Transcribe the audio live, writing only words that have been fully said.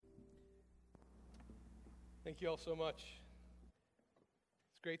Thank you all so much.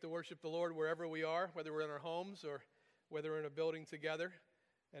 It's great to worship the Lord wherever we are, whether we're in our homes or whether we're in a building together.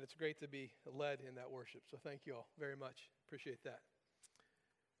 And it's great to be led in that worship. So thank you all very much. Appreciate that.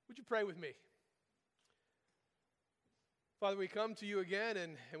 Would you pray with me? Father, we come to you again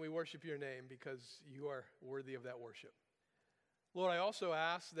and we worship your name because you are worthy of that worship. Lord, I also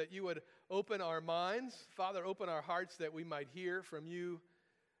ask that you would open our minds. Father, open our hearts that we might hear from you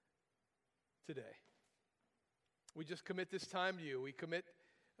today. We just commit this time to you. We commit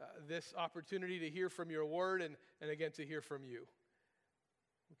this opportunity to hear from your word and again to hear from you.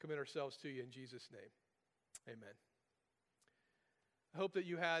 We commit ourselves to you in Jesus' name. Amen. I hope that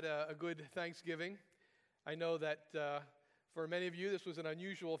you had a good Thanksgiving. I know that for many of you this was an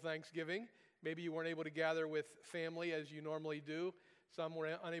unusual Thanksgiving. Maybe you weren't able to gather with family as you normally do. Some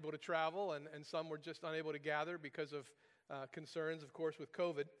were unable to travel and some were just unable to gather because of concerns, of course, with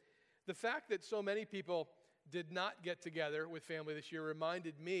COVID. The fact that so many people did not get together with family this year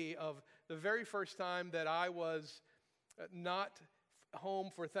reminded me of the very first time that I was not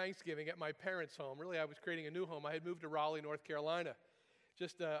home for Thanksgiving at my parents' home. Really, I was creating a new home. I had moved to Raleigh, North Carolina,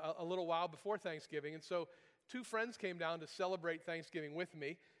 just a little while before Thanksgiving. And so two friends came down to celebrate Thanksgiving with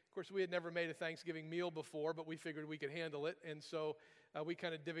me. Of course, we had never made a Thanksgiving meal before, but we figured we could handle it. And so we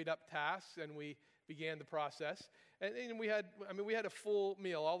kind of divvied up tasks and we began the process. And we had a full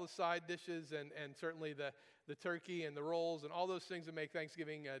meal, all the side dishes and certainly the turkey and the rolls and all those things that make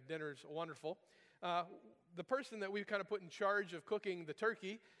Thanksgiving dinners wonderful. The person that we kind of put in charge of cooking the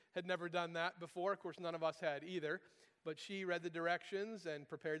turkey had never done that before. Of course, none of us had either. But she read the directions and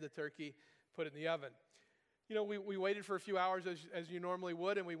prepared the turkey, put it in the oven. You know, we waited for a few hours as you normally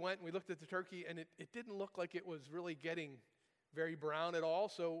would, and we went and we looked at the turkey, and it didn't look like it was really getting very brown at all.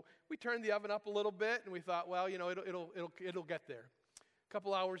 So we turned the oven up a little bit, and we thought, well, you know, it'll get there. A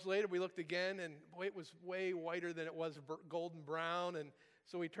couple hours later, we looked again, and boy, it was way whiter than it was golden brown. And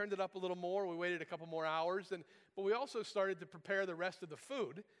so we turned it up a little more. We waited a couple more hours, but we also started to prepare the rest of the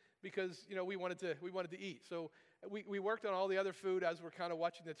food because you know we wanted to eat. So we worked on all the other food as we're kind of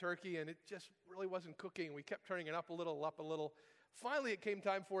watching the turkey, and it just really wasn't cooking. We kept turning it up a little. Finally, it came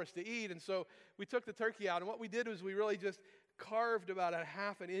time for us to eat, and so we took the turkey out. And what we did was we really just carved about a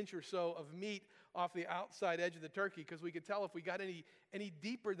half an inch or so of meat off the outside edge of the turkey because we could tell if we got any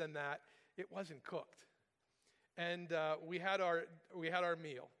deeper than that, it wasn't cooked. And we had our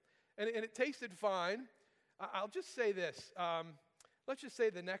meal, and it tasted fine. I'll just say this. Let's just say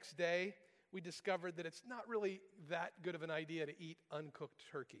the next day we discovered that it's not really that good of an idea to eat uncooked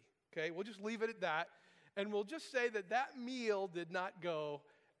turkey. Okay, we'll just leave it at that, and we'll just say that meal did not go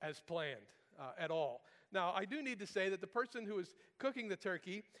as planned at all. Now, I do need to say that the person who was cooking the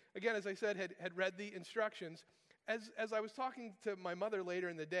turkey, again, as I said, had read the instructions. As I was talking to my mother later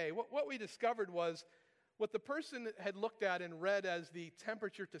in the day, what we discovered was what the person had looked at and read as the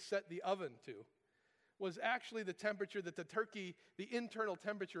temperature to set the oven to was actually the temperature that the internal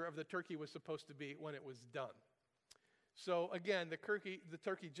temperature of the turkey was supposed to be when it was done. So again, the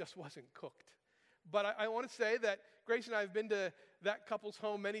turkey just wasn't cooked. But I want to say that Grace and I have been to that couple's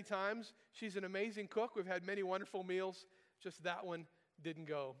home many times. She's an amazing cook. We've had many wonderful meals. Just that one didn't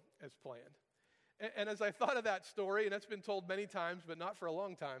go as planned. And as I thought of that story, and that's been told many times, but not for a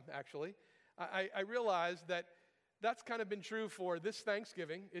long time, actually, I realized that that's kind of been true for this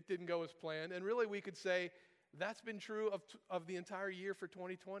Thanksgiving. It didn't go as planned. And really, we could say that's been true of the entire year for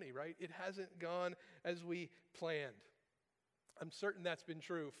 2020, right? It hasn't gone as we planned. I'm certain that's been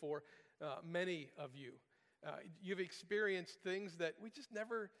true for many of you. You've experienced things that we just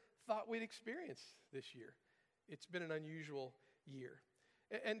never thought we'd experience this year. It's been an unusual year.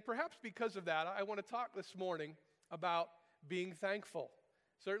 And perhaps because of that, I want to talk this morning about being thankful.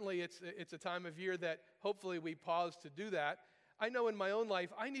 Certainly, it's a time of year that hopefully we pause to do that. I know in my own life,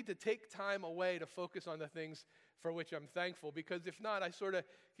 I need to take time away to focus on the things for which I'm thankful, because if not, I sort of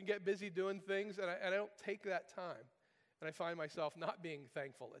can get busy doing things, and I don't take that time, and I find myself not being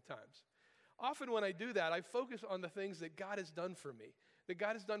thankful at times. Often when I do that, I focus on the things that God has done for me, that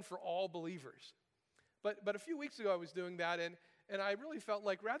God has done for all believers. But a few weeks ago, I was doing that, and I really felt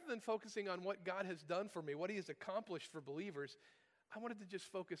like rather than focusing on what God has done for me, what he has accomplished for believers, I wanted to just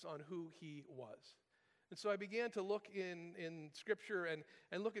focus on who he was. And so I began to look in Scripture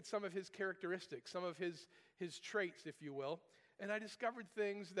and look at some of his characteristics, some of his traits, if you will. And I discovered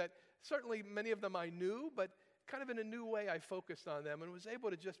things that certainly many of them I knew, but kind of in a new way I focused on them and was able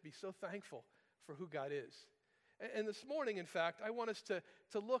to just be so thankful for who God is. And this morning, in fact, I want us to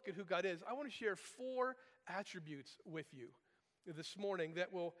look at who God is. I want to share 4 attributes with you this morning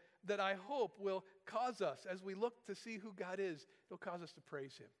that I hope will cause us, as we look to see who God is, it'll cause us to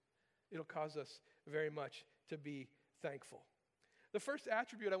praise him. It'll cause us very much to be thankful. The first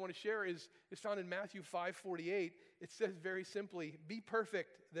attribute I want to share is found in Matthew 5:48. It says very simply, "Be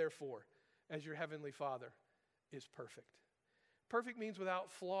perfect, therefore, as your heavenly Father is perfect." Perfect means without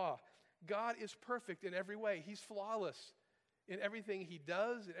flaw. God is perfect in every way. He's flawless in everything he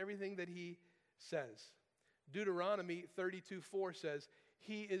does and everything that he says. Deuteronomy 32:4 says,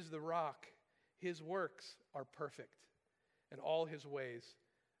 "He is the rock. His works are perfect, and all his ways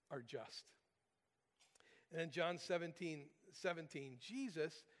are just." And in John 17:17,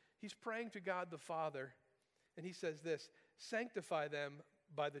 Jesus, he's praying to God the Father, and he says this, "Sanctify them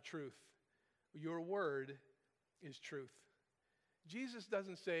by the truth. Your word is truth." Jesus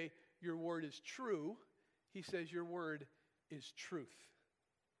doesn't say your word is true. He says your word is truth.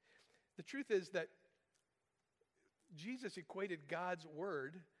 The truth is that Jesus equated God's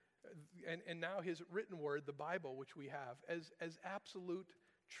word and now his written word, the Bible, which we have, as absolute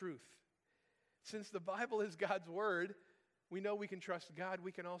truth. Since the Bible is God's word, we know we can trust God.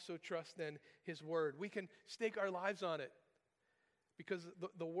 We can also trust then his word. We can stake our lives on it because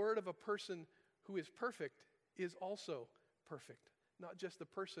the word of a person who is perfect is also perfect. Not just the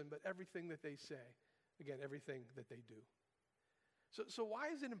person, but everything that they say. Again, everything that they do. So why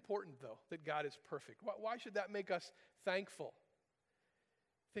is it important, though, that God is perfect? Why should that make us thankful?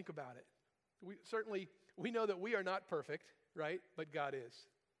 Think about it. We know that we are not perfect, right? But God is.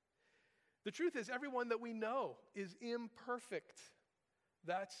 The truth is, everyone that we know is imperfect.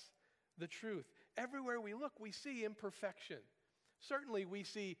 That's the truth. Everywhere we look, we see imperfection. Certainly, we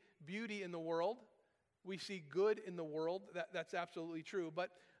see beauty in the world. We see good in the world. That's absolutely true.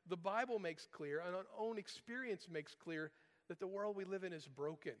 But the Bible makes clear, and our own experience makes clear, that the world we live in is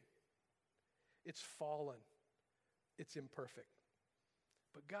broken. It's fallen. It's imperfect.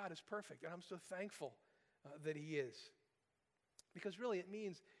 But God is perfect, and I'm so thankful that he is. Because really, it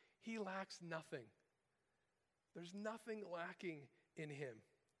means he lacks nothing. There's nothing lacking in him.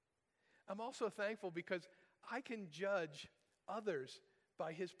 I'm also thankful because I can judge others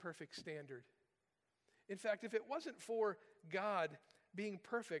by his perfect standard. In fact, if it wasn't for God being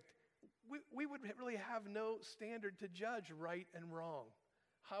perfect, we would really have no standard to judge right and wrong.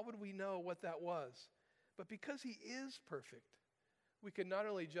 How would we know what that was? But because he is perfect, we can not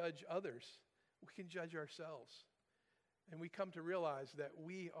only judge others, we can judge ourselves. And we come to realize that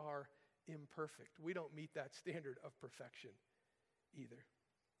we are imperfect. We don't meet that standard of perfection either.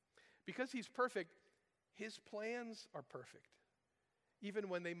 Because he's perfect, his plans are perfect, even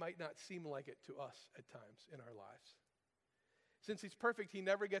when they might not seem like it to us at times in our lives. Since he's perfect, he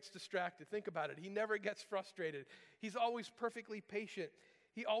never gets distracted. Think about it. He never gets frustrated. He's always perfectly patient.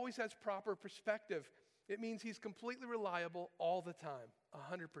 He always has proper perspective. It means he's completely reliable all the time,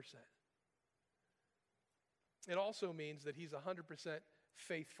 100%. It also means that he's 100%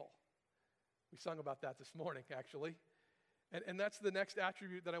 faithful. We sung about that this morning, actually. And that's the next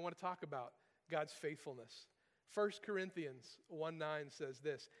attribute that I want to talk about, God's faithfulness. 1 Corinthians 1:9 says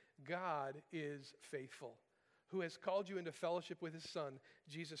this, "God is faithful, who has called you into fellowship with his Son,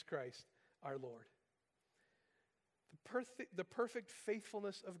 Jesus Christ, our Lord." The perfect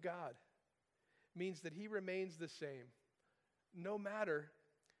faithfulness of God means that he remains the same, no matter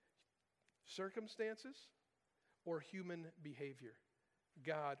circumstances or human behavior.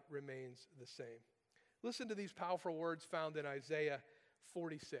 God remains the same. Listen to these powerful words found in Isaiah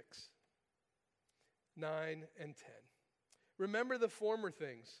 46, 9 and 10. "Remember the former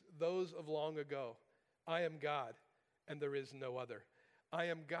things, those of long ago. I am God, and there is no other. I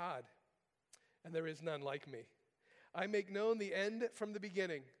am God, and there is none like me. I make known the end from the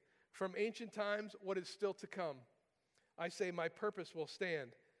beginning, from ancient times what is still to come. I say my purpose will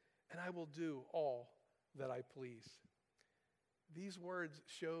stand, and I will do all that I please." These words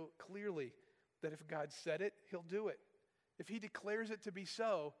show clearly that if God said it, he'll do it. If he declares it to be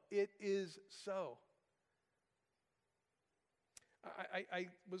so, it is so.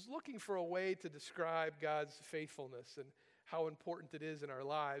 I was looking for a way to describe God's faithfulness and how important it is in our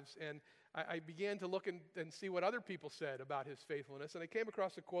lives, and I began to look and see what other people said about his faithfulness, and I came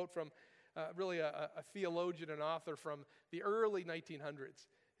across a quote from really a theologian and author from the early 1900s.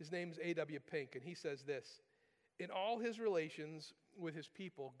 His name's A.W. Pink, and he says this, "In all his relations with his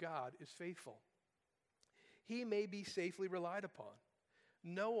people, God is faithful. He may be safely relied upon.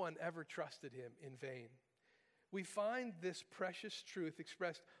 No one ever trusted him in vain. We find this precious truth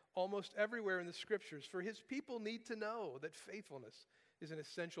expressed almost everywhere in the scriptures, for his people need to know that faithfulness is an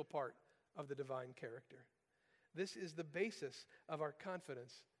essential part of the divine character. This is the basis of our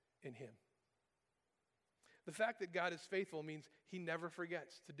confidence in him." The fact that God is faithful means he never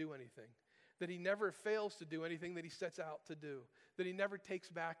forgets to do anything. that he never fails to do anything that he sets out to do, that he never takes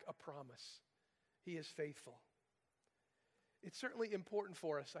back a promise. He is faithful. It's certainly important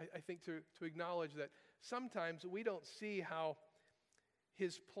for us, I think, to acknowledge that sometimes we don't see how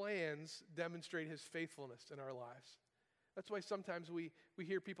his plans demonstrate his faithfulness in our lives. That's why sometimes we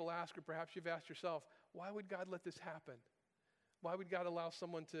hear people ask, or perhaps you've asked yourself, why would God let this happen? Why would God allow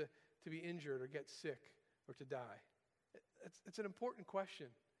someone to be injured or get sick or to die? It's an important question.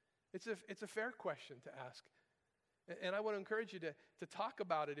 It's a fair question to ask. And I want to encourage you to talk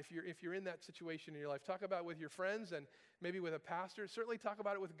about it if you're in that situation in your life. Talk about it with your friends and maybe with a pastor. Certainly talk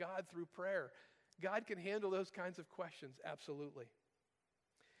about it with God through prayer. God can handle those kinds of questions, absolutely.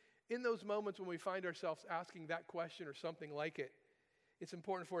 In those moments when we find ourselves asking that question or something like it, it's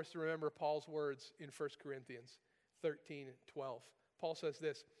important for us to remember Paul's words in 1 Corinthians 13:12. Paul says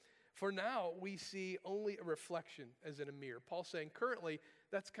this, "For now we see only a reflection as in a mirror." Paul's saying currently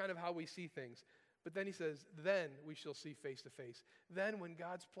that's kind of how we see things. But then he says, then we shall see face to face. Then when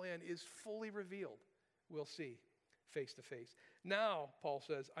God's plan is fully revealed, we'll see face to face. Now, Paul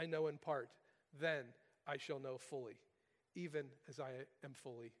says, I know in part. Then I shall know fully, even as I am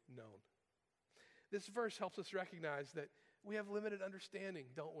fully known. This verse helps us recognize that we have limited understanding,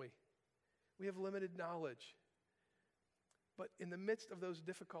 don't we? We have limited knowledge. But in the midst of those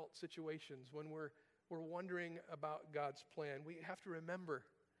difficult situations, when we're wondering about God's plan, we have to remember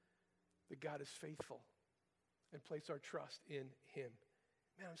that God is faithful and place our trust in him.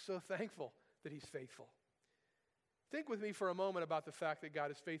 Man, I'm so thankful that he's faithful. Think with me for a moment about the fact that God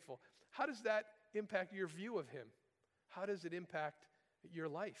is faithful. How does that impact your view of him? How does it impact your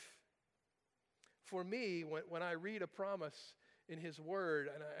life? For me, when I read a promise in his word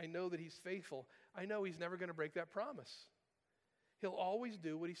and I know that he's faithful, I know he's never going to break that promise. He'll always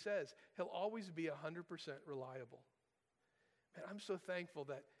do what he says. He'll always be 100% reliable. Man, I'm so thankful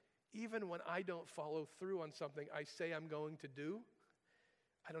that even when I don't follow through on something I say I'm going to do,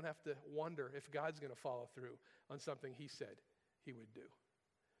 I don't have to wonder if God's going to follow through on something he said he would do.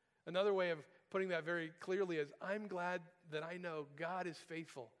 Another way of putting that very clearly is I'm glad that I know God is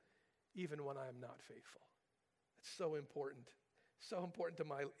faithful even when I'm not faithful. It's so important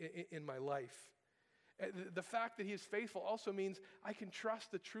in my life. The fact that he is faithful also means I can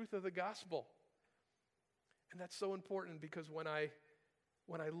trust the truth of the gospel. And that's so important because when I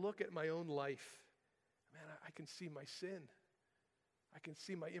look at my own life, man, I can see my sin. I can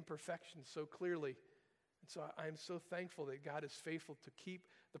see my imperfections so clearly. And so I am so thankful that God is faithful to keep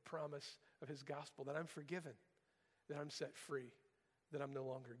the promise of his gospel, that I'm forgiven, that I'm set free, that I'm no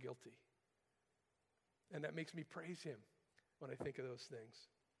longer guilty. And that makes me praise him when I think of those things.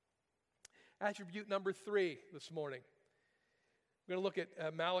 Attribute number 3 this morning. We're going to look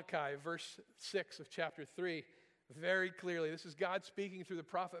at Malachi, verse 6 of chapter 3, very clearly. This is God speaking through the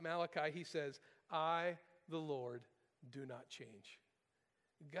prophet Malachi. He says, I, the Lord, do not change.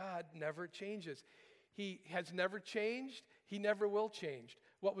 God never changes. He has never changed. He never will change.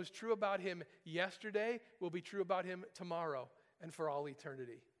 What was true about him yesterday will be true about him tomorrow and for all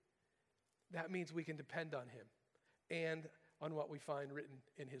eternity. That means we can depend on him and on what we find written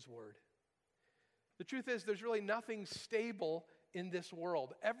in his word. The truth is, there's really nothing stable in this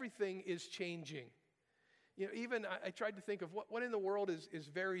world. Everything is changing. You know, even I tried to think of what in the world is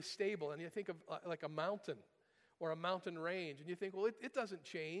very stable. And you think of like a mountain or a mountain range. And you think, well, it doesn't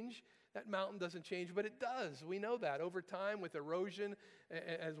change. That mountain doesn't change, but it does. We know that. Over time, with erosion,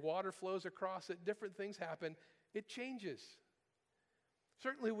 as water flows across it, different things happen. It changes.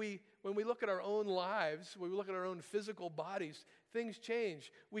 Certainly, when we look at our own lives, when we look at our own physical bodies, things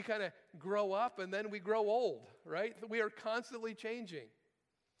change. We kind of grow up and then we grow old, right? We are constantly changing.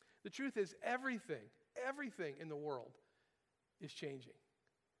 The truth is everything in the world is changing.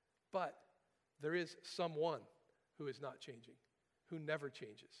 But there is someone who is not changing, who never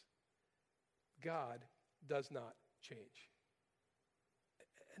changes. God does not change.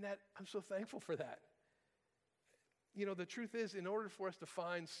 And that I'm so thankful for that. You know, the truth is, in order for us to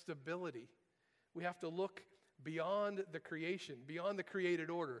find stability, we have to look beyond the creation, beyond the created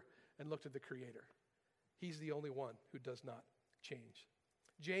order, and look to the Creator. He's the only one who does not change.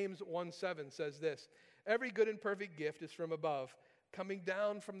 James 1:7 says this, every good and perfect gift is from above, coming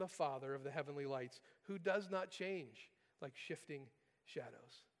down from the Father of the heavenly lights, who does not change like shifting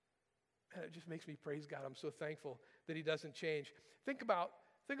shadows. And it just makes me praise God. I'm so thankful that he doesn't change. Think about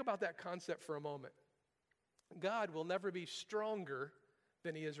that concept for a moment. God will never be stronger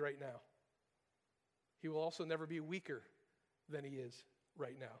than he is right now. He will also never be weaker than he is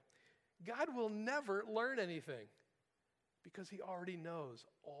right now. God will never learn anything because he already knows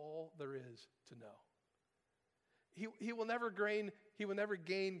all there is to know. He will never gain never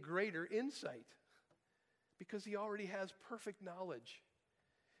gain greater insight because he already has perfect knowledge.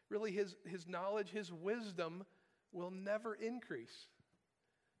 Really, his knowledge, his wisdom will never increase,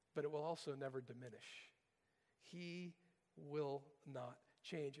 but it will also never diminish. He will not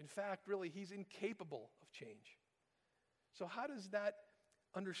change. In fact, really, he's incapable of change. So how does that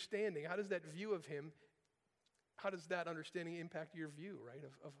understanding, how does that view of him, how does that understanding impact your view, right,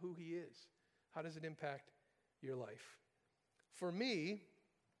 of who he is? How does it impact your life? For me,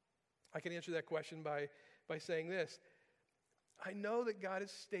 I can answer that question by saying this. I know that God is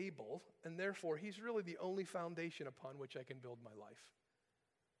stable, and therefore he's really the only foundation upon which I can build my life.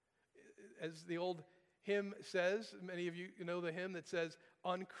 As the old hymn says, many of you know the hymn that says,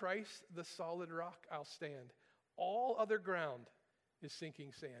 "On Christ the solid rock I'll stand. All other ground is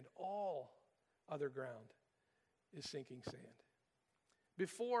sinking sand." All other ground is sinking sand.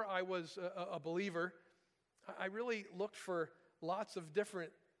 Before I was a believer, I really looked for lots of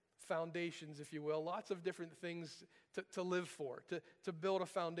different foundations, if you will, lots of different things to live for, to build a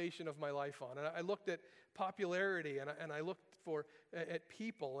foundation of my life on. And I looked at popularity, and I looked at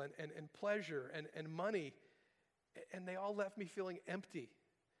people and pleasure and money, and they all left me feeling empty,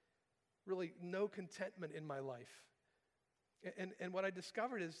 really no contentment in my life. And what I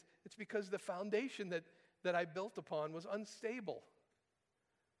discovered is it's because the foundation that I built upon was unstable.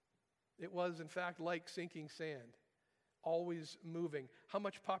 It was, in fact, like sinking sand, always moving. How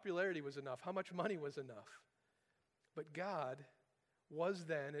much popularity was enough? How much money was enough? But God was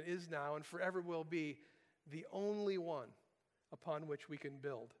then and is now and forever will be the only one upon which we can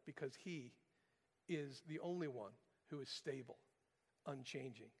build, because he is the only one who is stable,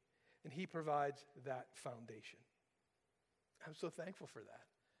 unchanging, and he provides that foundation. I'm so thankful for that.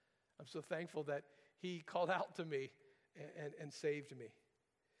 I'm so thankful that he called out to me and saved me.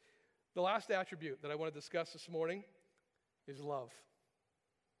 The last attribute that I want to discuss this morning is love.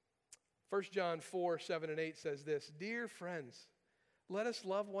 1 John 4, 7 and 8 says this, "Dear friends, let us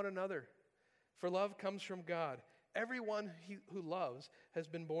love one another, for love comes from God. Everyone who loves has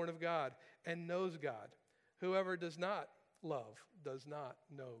been born of God and knows God. Whoever does not love does not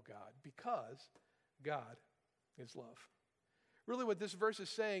know God, because God is love." Really what this verse is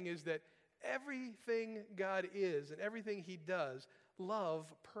saying is that everything God is and everything he does,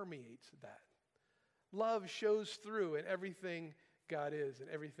 love permeates that. Love shows through in everything God is and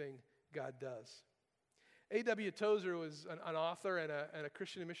everything God does. A.W. Tozer was an author and a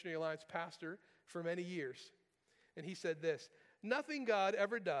Christian Missionary Alliance pastor for many years. And he said this, "Nothing God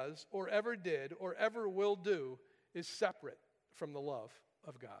ever does or ever did or ever will do is separate from the love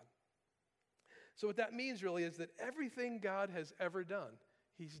of God." So what that means really is that everything God has ever done,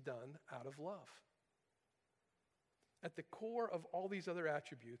 he's done out of love. At the core of all these other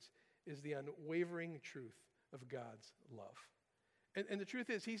attributes is the unwavering truth of God's love. And the truth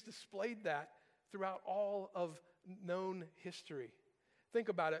is, he's displayed that throughout all of known history. Think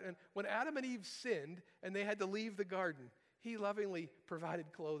about it. And when Adam and Eve sinned and they had to leave the garden, he lovingly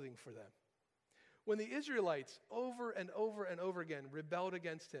provided clothing for them. When the Israelites over and over and over again rebelled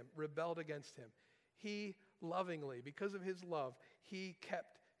against him, he lovingly, because of his love, he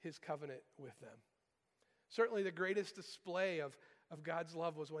kept his covenant with them. Certainly the greatest display of God's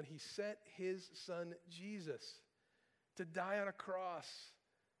love was when he sent his son Jesus to die on a cross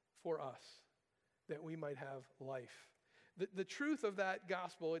for us, that we might have life. The truth of that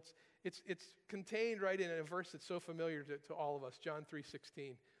gospel, it's contained right in a verse that's so familiar to all of us, John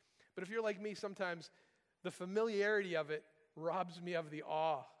 3:16. But if you're like me, sometimes the familiarity of it robs me of the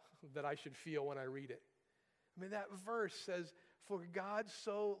awe that I should feel when I read it. I mean, that verse says, "For God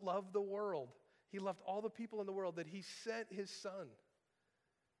so loved the world." He loved all the people in the world that he sent his son.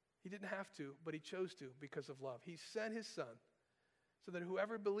 He didn't have to, but he chose to because of love. He sent his son so that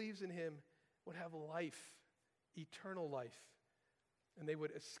whoever believes in him would have life, eternal life, and they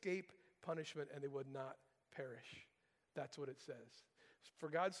would escape punishment and they would not perish. That's what it says. "For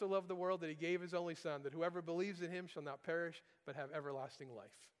God so loved the world that he gave his only son, that whoever believes in him shall not perish but have everlasting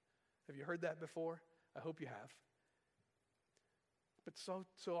life." Have you heard that before? I hope you have. But so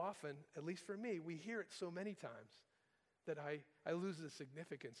often, at least for me, we hear it so many times that I lose the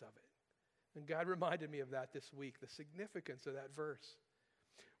significance of it. And God reminded me of that this week, the significance of that verse.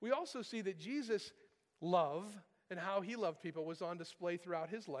 We also see that Jesus' love and how he loved people was on display throughout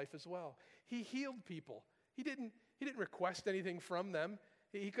his life as well. He healed people. He didn't request anything from them.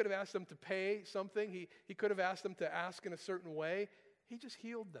 He could have asked them to pay something. He could have asked them to ask in a certain way. He just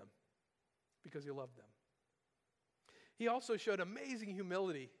healed them because he loved them. He also showed amazing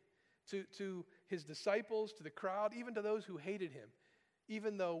humility to his disciples, to the crowd, even to those who hated him,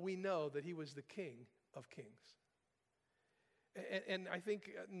 even though we know that he was the King of Kings. And I think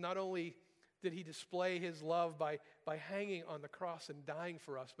not only did he display his love by hanging on the cross and dying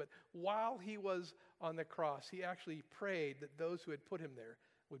for us, but while he was on the cross, he actually prayed that those who had put him there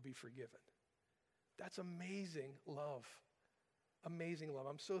would be forgiven. That's amazing love. Amazing love.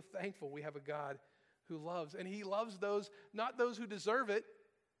 I'm so thankful we have a God who loves. And he loves those, not those who deserve it,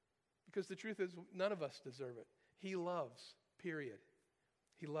 because the truth is none of us deserve it. He loves, period.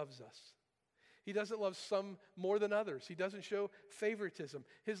 He loves us. He doesn't love some more than others. He doesn't show favoritism.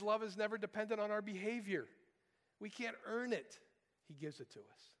 His love is never dependent on our behavior. We can't earn it. He gives it to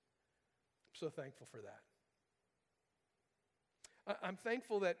us. I'm so thankful for that. I'm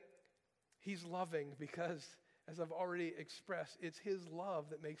thankful that he's loving because, as I've already expressed, it's his love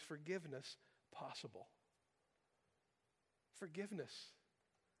that makes forgiveness possible. Forgiveness.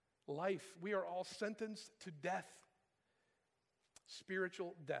 Life. We are all sentenced to death.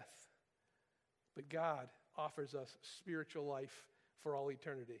 Spiritual death. But God offers us spiritual life for all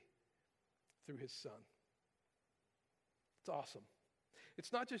eternity through his Son. It's awesome.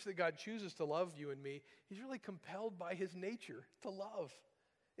 It's not just that God chooses to love you and me. He's really compelled by his nature to love.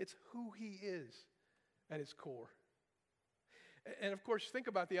 It's who he is at his core. And of course, think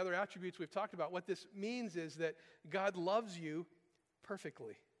about the other attributes we've talked about. What this means is that God loves you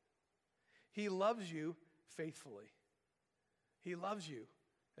perfectly. He loves you faithfully. He loves you.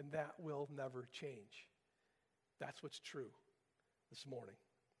 And that will never change. That's what's true this morning.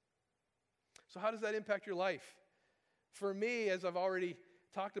 So how does that impact your life? For me, as I've already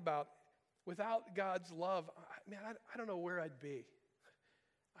talked about, without God's love, I don't know where I'd be.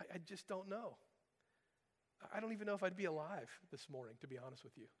 I just don't know. I don't even know if I'd be alive this morning, to be honest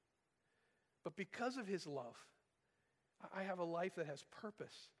with you. But because of his love, I have a life that has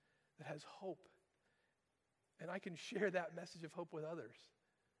purpose, that has hope. And I can share that message of hope with others.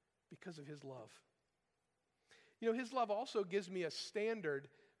 Because of his love. You know, his love also gives me a standard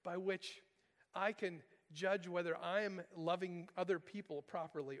by which I can judge whether I am loving other people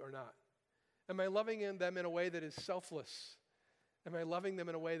properly or not. Am I loving them in a way that is selfless? Am I loving them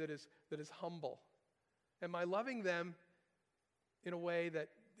in a way that is humble? Am I loving them in a way that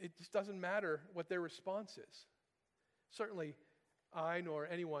it just doesn't matter what their response is? Certainly, I nor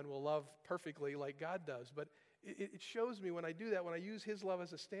anyone will love perfectly like God does, but it shows me when I do that, when I use his love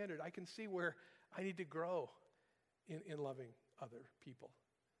as a standard, I can see where I need to grow in loving other people.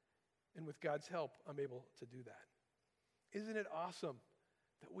 And with God's help, I'm able to do that. Isn't it awesome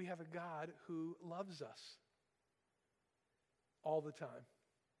that we have a God who loves us all the time?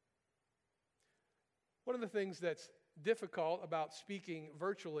 One of the things that's difficult about speaking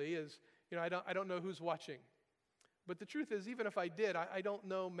virtually is, I don't know who's watching. But the truth is, even if I did, I don't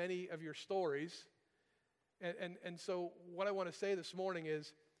know many of your stories. And so what I want to say this morning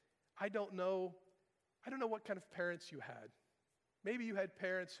is, I don't know what kind of parents you had. Maybe you had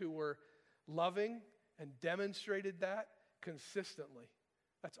parents who were loving and demonstrated that consistently.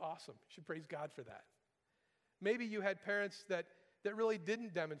 That's awesome. You should praise God for that. Maybe you had parents that really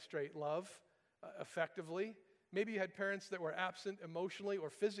didn't demonstrate love effectively. Maybe you had parents that were absent emotionally or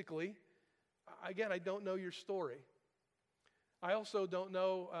physically. Again, I don't know your story. I also don't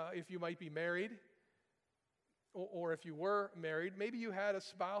know if you might be married. Or if you were married, maybe you had a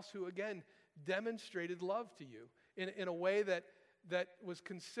spouse who, again, demonstrated love to you in a way that was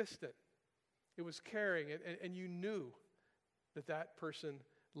consistent. It was caring, and you knew that person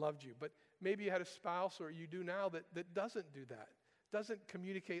loved you. But maybe you had a spouse, or you do now, that doesn't do that, doesn't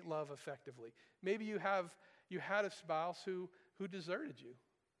communicate love effectively. Maybe you had a spouse who deserted you,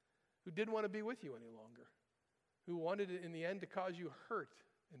 who didn't want to be with you any longer, who wanted it in the end to cause you hurt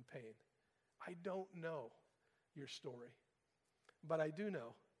and pain. I don't know your story. But I do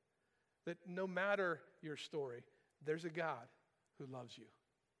know that no matter your story, there's a God who loves you.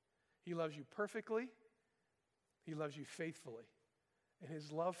 He loves you perfectly. He loves you faithfully. And his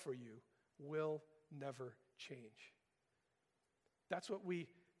love for you will never change. That's what we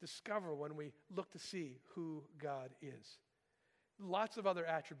discover when we look to see who God is. Lots of other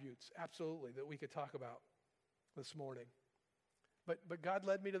attributes, absolutely, that we could talk about this morning. But God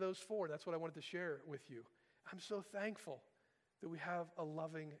led me to those four. That's what I wanted to share with you. I'm so thankful that we have a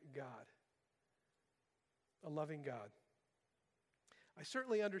loving God. A loving God. I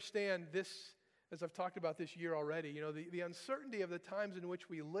certainly understand this, as I've talked about this year already. The uncertainty of the times in which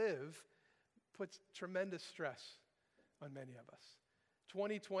we live puts tremendous stress on many of us.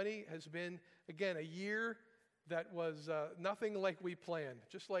 2020 has been, again, a year that was nothing like we planned.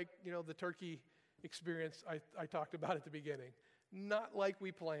 Just like, the turkey experience I talked about at the beginning. Not like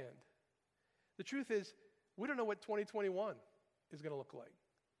we planned. The truth is, we don't know what 2021 is going to look like.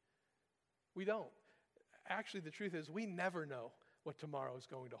 We don't. actually the truth is we never know what tomorrow is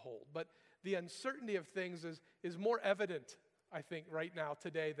going to hold. But the uncertainty of things is more evident, I think, right now,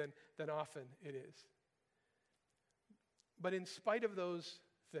 today, than often it is. But in spite of those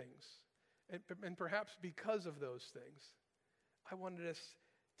things, and perhaps because of those things, I wanted us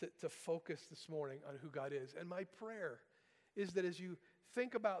to focus this morning on who God is. And my prayer is that as you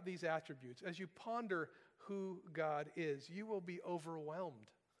think about these attributes, as you ponder who God is, you will be overwhelmed.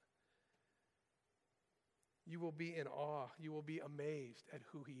 You will be in awe. You will be amazed at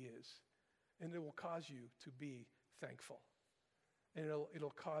who he is. And it will cause you to be thankful. And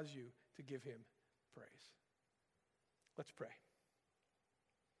it'll cause you to give him praise. Let's pray.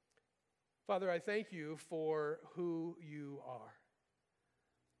 Father, I thank you for who you are.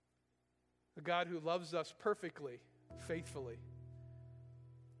 A God who loves us perfectly, faithfully.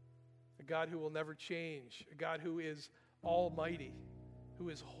 A God who will never change. A God who is almighty, who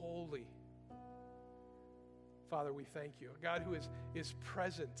is holy. Father, we thank you. A God who is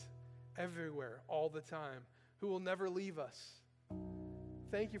present everywhere, all the time, who will never leave us.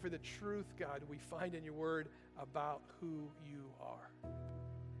 Thank you for the truth, God, we find in your word about who you are.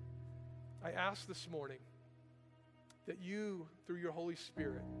 I ask this morning that you, through your Holy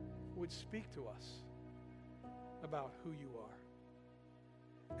Spirit, would speak to us about who you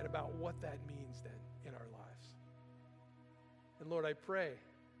are and about what that means then in our lives. And Lord, I pray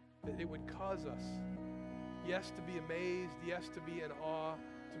that it would cause us, yes, to be amazed, yes, to be in awe,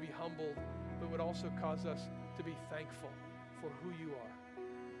 to be humbled, but would also cause us to be thankful for who you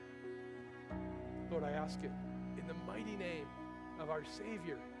are. Lord, I ask it in the mighty name of our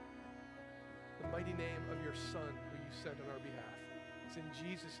Savior, the mighty name of your Son who you sent on our behalf. It's in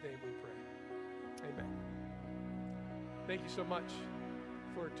Jesus' name we pray. Amen. Thank you so much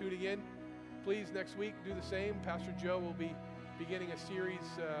for tuning in. Please, next week, do the same. Pastor Joe will be beginning a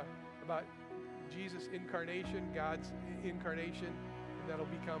series about Jesus' incarnation, God's incarnation, and that'll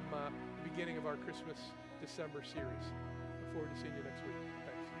become the beginning of our Christmas December series. Look forward to seeing you next week.